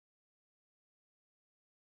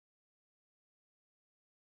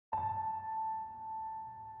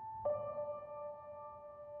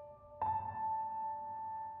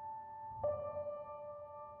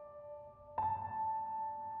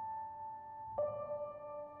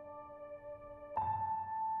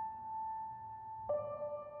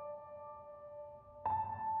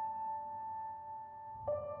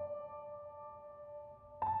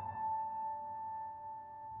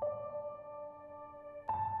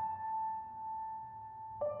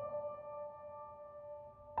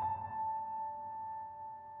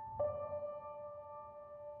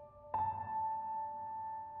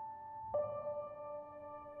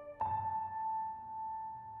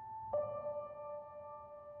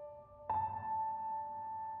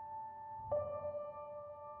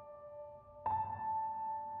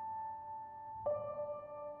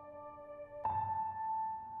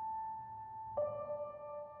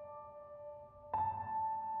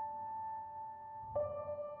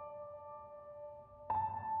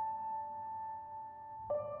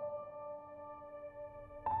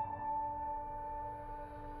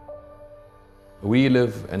We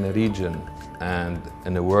live in a region and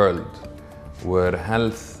in a world where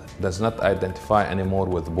health does not identify anymore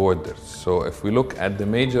with borders. So if we look at the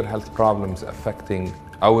major health problems affecting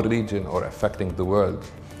our region or affecting the world,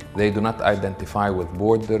 they do not identify with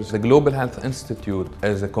borders. The Global Health Institute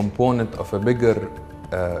is a component of a bigger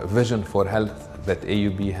vision for health that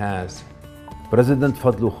AUB has. President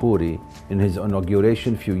Fadlu Khouri, in his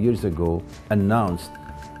inauguration a few years ago, announced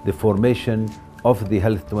the formation of the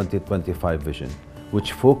Health 2025 vision,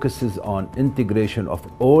 which focuses on integration of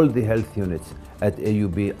all the health units at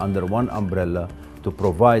AUB under one umbrella to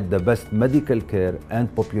provide the best medical care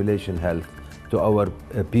and population health to our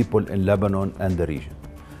people in Lebanon and the region.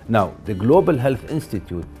 Now, the Global Health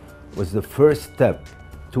Institute was the first step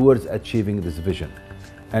towards achieving this vision,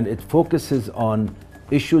 and it focuses on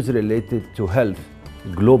issues related to health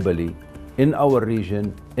globally in our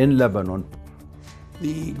region, in Lebanon.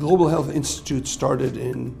 The Global Health Institute started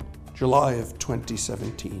in July of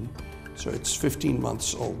 2017, so it's 15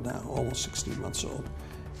 months old now, almost 16 months old.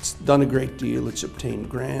 It's done a great deal, it's obtained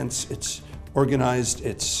grants, it's organized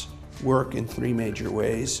its work in three major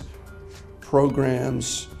ways: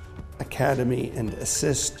 programs, academy, and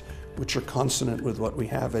assist, which are consonant with what we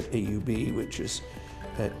have at AUB, which is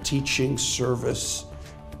teaching, service,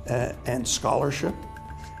 and scholarship.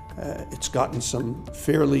 It's gotten some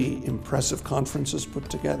fairly impressive conferences put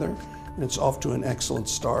together, and it's off to an excellent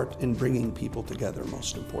start in bringing people together,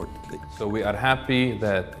 most importantly. So we are happy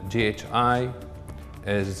that GHI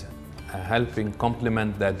is helping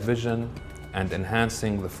complement that vision and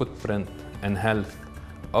enhancing the footprint and health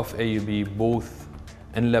of AUB both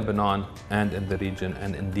in Lebanon and in the region,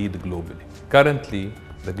 and indeed globally. Currently,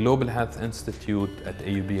 the Global Health Institute at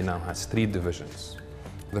AUB now has three divisions.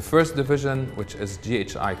 The first division, which is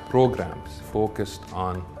GHI programs, focused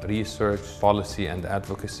on research, policy, and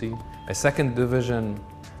advocacy. A second division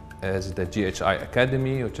is the GHI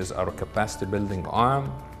Academy, which is our capacity building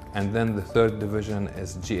arm. And then the third division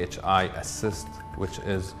is GHI Assist, which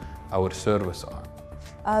is our service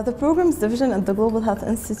arm. The Programs Division at the Global Health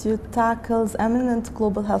Institute tackles eminent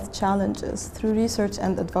global health challenges through research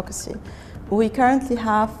and advocacy. We currently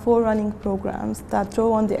have 4 running programs that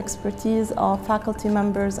draw on the expertise of faculty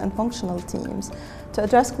members and functional teams to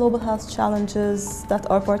address global health challenges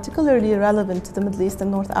that are particularly relevant to the Middle East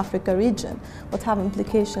and North Africa region, but have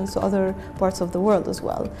implications to other parts of the world as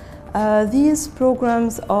well. These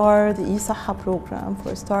programs are the e-Saha program, for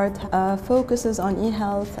a start, focuses on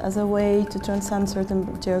e-health as a way to transcend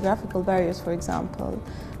certain geographical barriers, for example,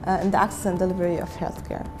 in the access and delivery of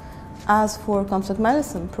healthcare. As for conflict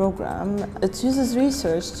medicine program, it uses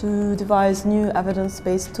research to devise new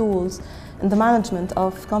evidence-based tools in the management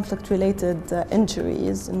of conflict-related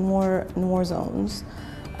injuries in war zones.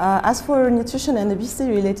 As for nutrition and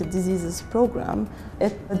obesity-related diseases program,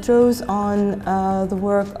 it draws on the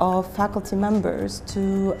work of faculty members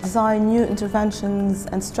to design new interventions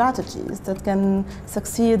and strategies that can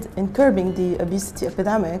succeed in curbing the obesity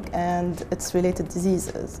epidemic and its related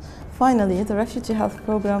diseases. Finally, the refugee health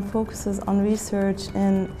program focuses on research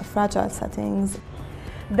in fragile settings.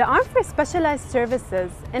 The Arm for Specialized Services,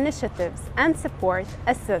 Initiatives and Support,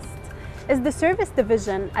 ASSIST, is the service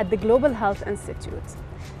division at the Global Health Institute.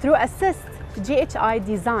 Through ASSIST, GHI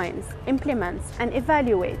designs, implements, and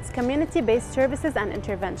evaluates community-based services and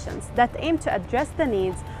interventions that aim to address the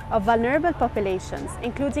needs of vulnerable populations,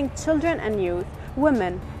 including children and youth,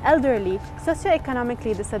 women, elderly,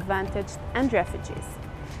 socioeconomically disadvantaged, and refugees.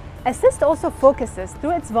 ASSIST also focuses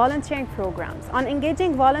through its volunteering programs on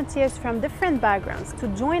engaging volunteers from different backgrounds to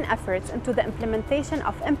join efforts into the implementation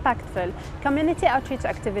of impactful community outreach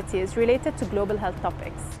activities related to global health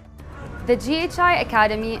topics. The GHI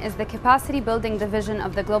Academy is the capacity building division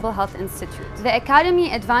of the Global Health Institute. The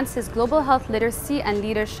Academy advances global health literacy and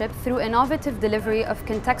leadership through innovative delivery of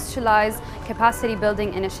contextualized capacity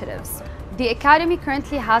building initiatives. The Academy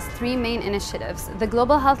currently has 3 main initiatives: the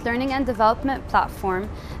Global Health Learning and Development Platform,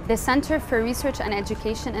 the Center for Research and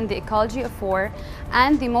Education in the Ecology of War,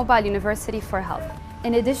 and the Mobile University for Health.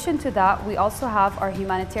 In addition to that, we also have our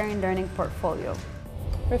humanitarian learning portfolio.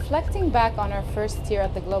 Reflecting back on our first year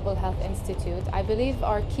at the Global Health Institute, I believe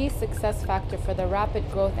our key success factor for the rapid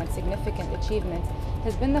growth and significant achievement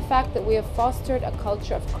has been the fact that we have fostered a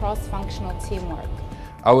culture of cross-functional teamwork.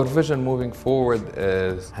 Our vision moving forward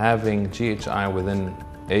is having GHI within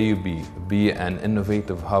AUB be an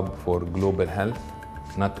innovative hub for global health,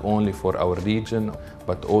 not only for our region,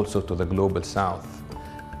 but also to the global south.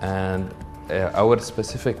 And our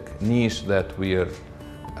specific niche that we are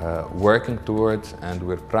working towards and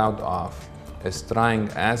we're proud of is trying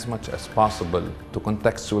as much as possible to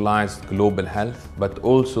contextualize global health, but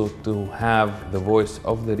also to have the voice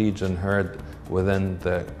of the region heard within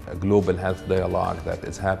the global health dialogue that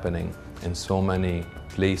is happening in so many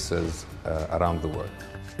places around the world.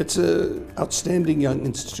 It's an outstanding young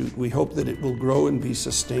institute. We hope that it will grow and be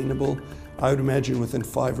sustainable. I would imagine within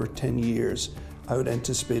 5 or 10 years, I would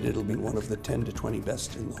anticipate it'll be one of the 10 to 20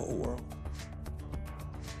 best in the whole world.